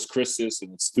as solus Christus,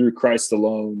 and it's through Christ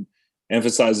alone,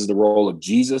 emphasizes the role of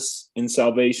Jesus in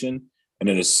salvation. And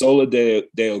then is sola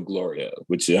Deo Gloria,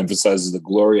 which emphasizes the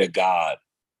glory of God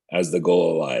as the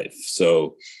goal of life.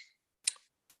 So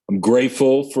I'm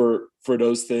grateful for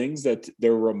those things, that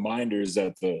they're reminders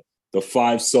that the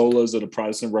five solas of the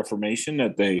Protestant Reformation,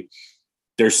 that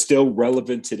they're still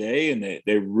relevant today, and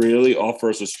they really offer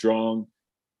us a strong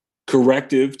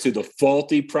corrective to the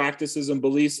faulty practices and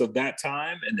beliefs of that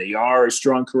time, and they are a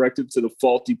strong corrective to the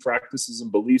faulty practices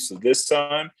and beliefs of this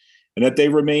time, and that they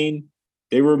remain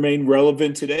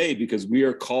relevant today because we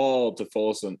are called to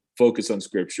focus on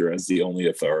Scripture as the only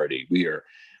authority.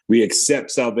 We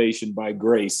accept salvation by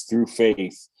grace through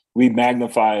faith. We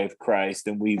magnify Christ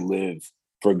and we live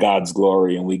for God's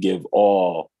glory, and we give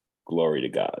all glory to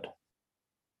God.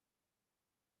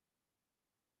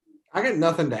 I got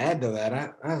nothing to add to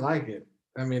that. I like it.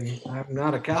 I mean, I'm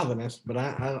not a Calvinist, but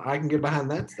I can get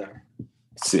behind that stuff.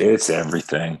 It's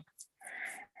everything.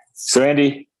 So,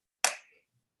 Andy,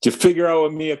 did you figure out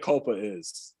what mea culpa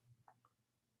is?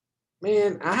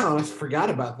 Man, I almost forgot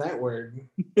about that word.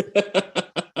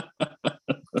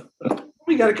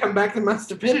 We got to come back to my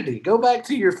stupidity. Go back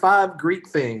to your 5 Greek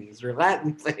things or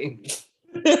Latin things.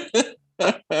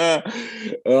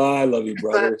 Oh, I love you,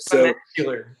 brother. So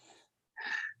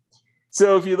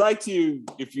if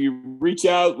you reach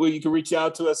out, well, you can reach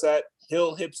out to us at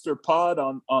Hill Hipster Pod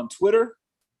on Twitter.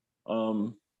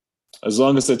 As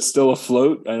long as it's still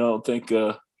afloat. I don't think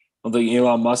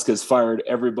Elon Musk has fired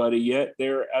everybody yet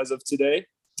there as of today.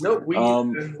 Nope,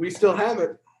 we still have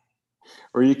it.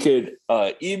 Or you could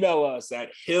email us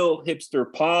at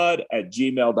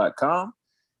hillhipsterpod@gmail.com,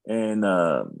 and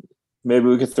maybe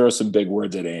we could throw some big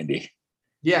words at Andy.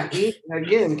 Yeah,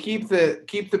 again, keep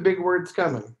the big words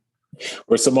coming.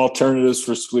 Or some alternatives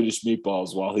for Swedish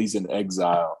meatballs while he's in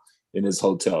exile in his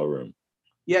hotel room.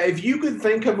 Yeah, if you could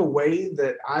think of a way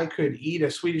that I could eat a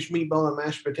Swedish meatball and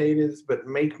mashed potatoes, but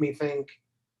make me think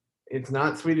it's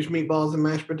not Swedish meatballs and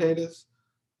mashed potatoes,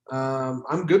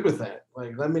 I'm good with that.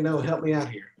 Like, let me know. Help me out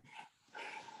here.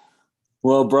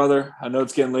 Well, brother, I know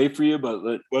it's getting late for you,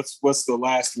 but what's the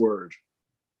last word?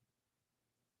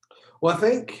 Well, I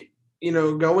think,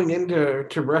 going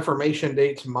into Reformation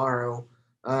Day tomorrow,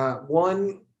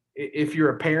 one, if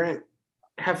you're a parent,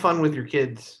 have fun with your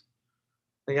kids.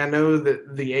 Like, I know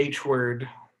that the H word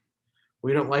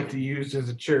we don't like to use as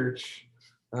a church,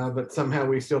 but somehow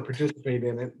we still participate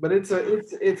in it. But it's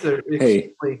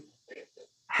Hey,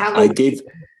 Halloween.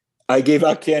 I gave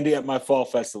out candy at my fall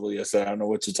festival yesterday. I don't know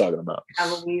what you're talking about.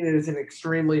 Halloween is an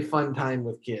extremely fun time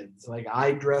with kids. Like,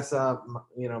 I dress up,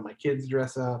 my kids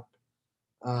dress up.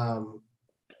 One,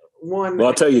 well,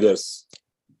 I'll tell you this.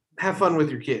 Have fun with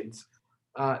your kids.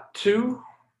 2,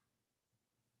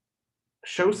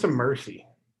 show some mercy.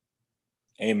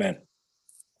 Amen.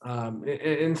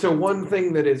 And so one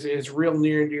thing that is real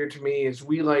near and dear to me is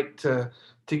we like to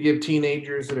give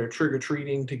teenagers that are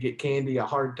trick-or-treating to get candy a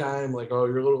hard time. Like, oh,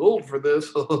 you're a little old for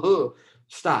this.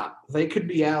 Stop. They could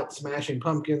be out smashing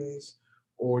pumpkins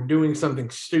or doing something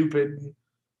stupid,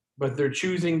 but they're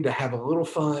choosing to have a little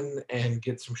fun and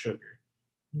get some sugar.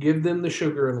 Give them the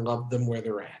sugar and love them where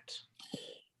they're at.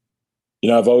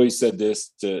 I've always said this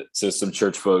to some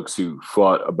church folks who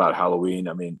fought about Halloween.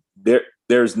 I mean,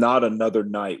 there's not another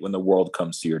night when the world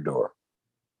comes to your door.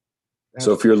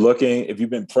 So if you've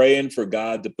been praying for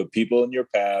God to put people in your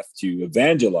path to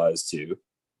evangelize to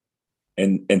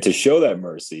and to show that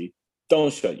mercy,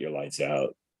 don't shut your lights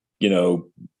out.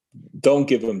 Don't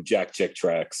give them Jack Chick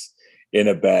tracks in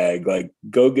a bag. Like,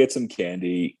 go get some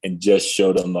candy and just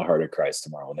show them the heart of Christ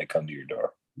tomorrow when they come to your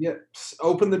door. Yep.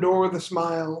 Open the door with a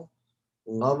smile.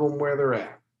 Love them where they're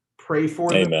at. Pray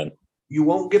for them. Amen. You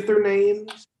won't get their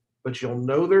names, but you'll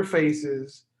know their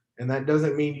faces, and that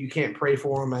doesn't mean you can't pray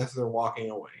for them as they're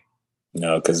walking away.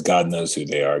 No, because God knows who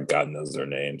they are. God knows their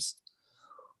names.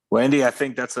 Well, Andy, I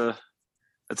think that's a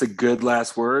good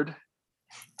last word.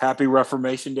 Happy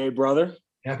Reformation Day, brother.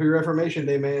 Happy Reformation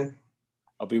Day, man.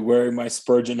 I'll be wearing my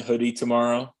Spurgeon hoodie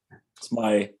tomorrow. It's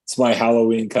my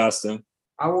Halloween costume.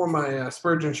 I wore my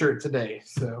Spurgeon shirt today,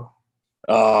 so.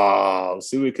 Oh,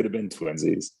 see, we could have been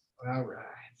twinsies. All right.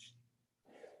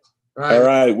 All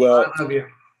right. Well, I love you.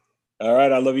 All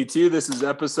right, I love you too. This is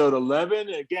episode 11.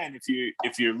 Again,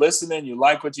 if you're listening, you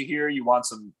like what you hear, you want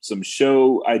some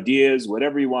show ideas,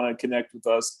 whatever you want to connect with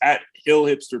us at Hill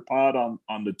Hipster Pod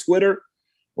on the Twitter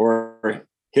or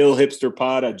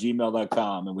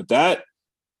hillhipsterpod@gmail.com. And with that,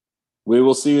 we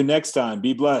will see you next time.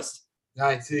 Be blessed. All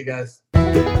right, see you guys.